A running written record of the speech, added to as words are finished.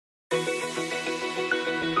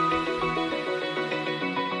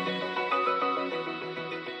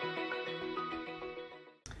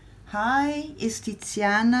Hi, it's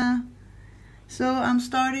Tiziana. So I'm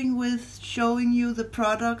starting with showing you the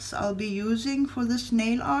products I'll be using for this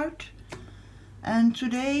nail art. And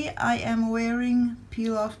today I am wearing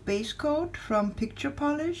Peel Off Base Coat from Picture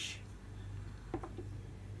Polish.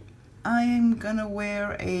 I am gonna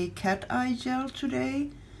wear a cat eye gel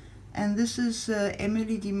today, and this is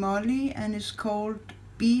Emily de Molly, and it's called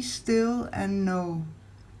Be Still and Know.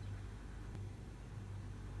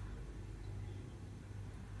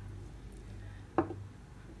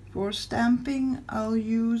 For stamping, I'll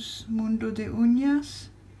use Mundo de Unas.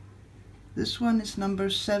 This one is number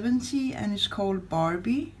 70 and it's called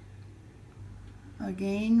Barbie.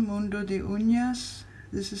 Again, Mundo de Unas.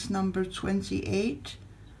 This is number 28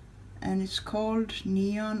 and it's called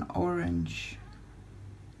Neon Orange.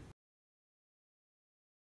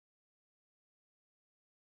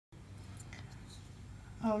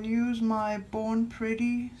 I'll use my Born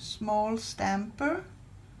Pretty small stamper.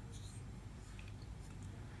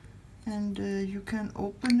 And you can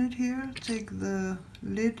open it here, take the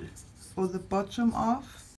lid or the bottom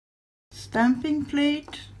off. Stamping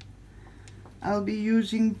plate, I'll be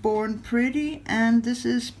using Born Pretty, and this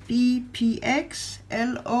is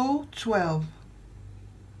BPX-L012.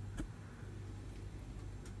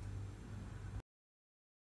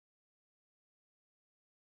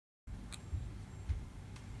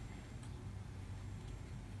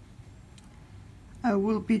 I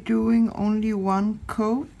will be doing only one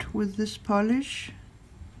coat with this polish.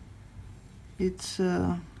 It's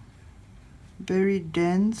very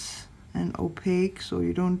dense and opaque, so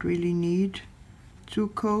you don't really need two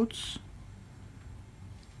coats.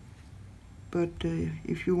 But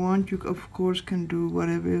if you want, you of course can do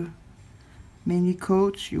whatever many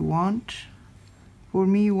coats you want. For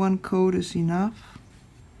me, one coat is enough.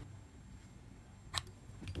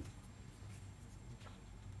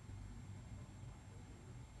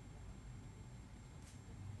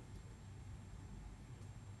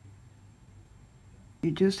 You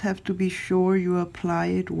just have to be sure you apply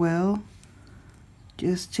it well.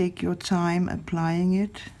 Just take your time applying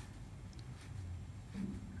it,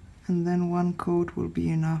 and then one coat will be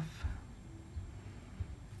enough.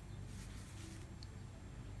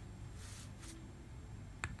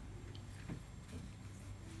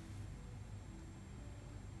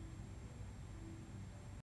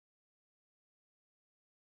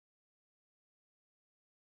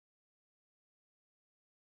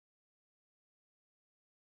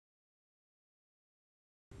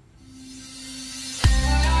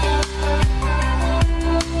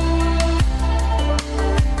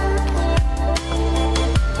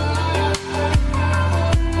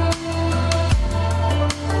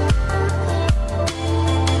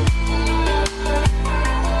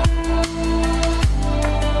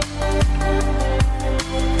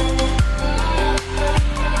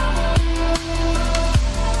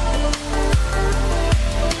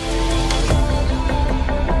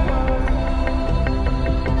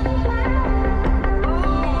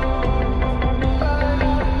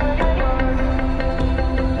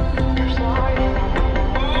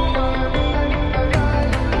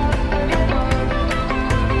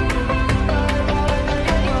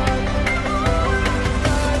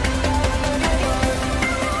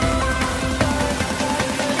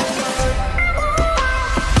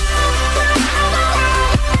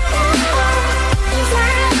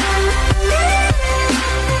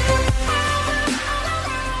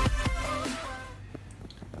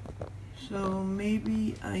 So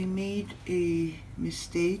maybe I made a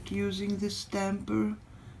mistake using this stamper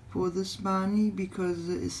for this bunny, because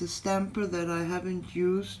it's a stamper that I haven't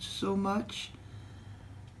used so much,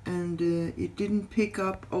 and it didn't pick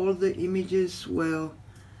up all the images well.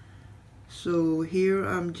 So here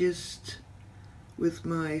I'm just, with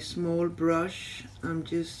my small brush, I'm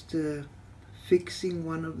just fixing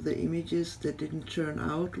one of the images that didn't turn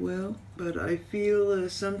out well. But I feel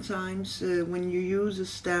sometimes when you use a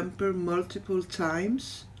stamper multiple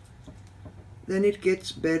times, then it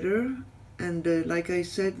gets better. And like I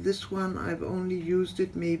said, this one I've only used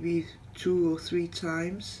it maybe 2 or 3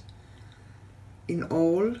 times in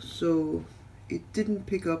all, so it didn't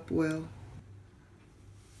pick up well.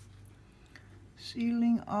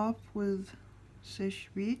 Sealing off with Seche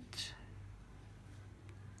Vite.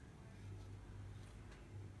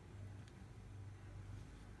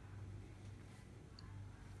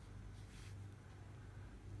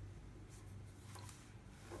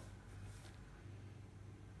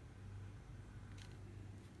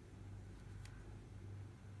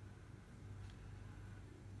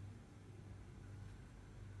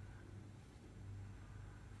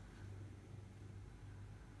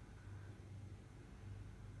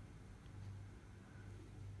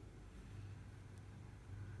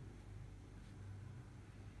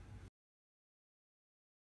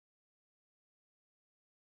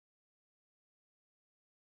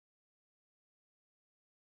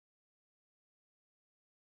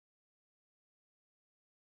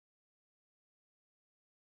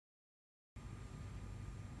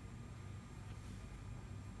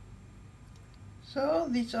 So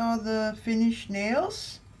these are the finished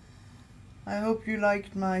nails. I hope you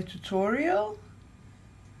liked my tutorial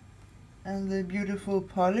and the beautiful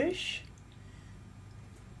polish.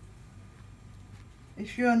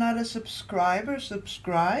 If you are not a subscriber,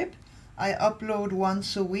 subscribe. I upload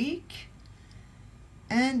once a week.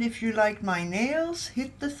 And if you like my nails,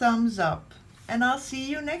 hit the thumbs up. And I'll see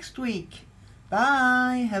you next week.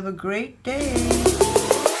 Bye. Have a great day.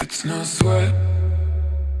 It's no sweat.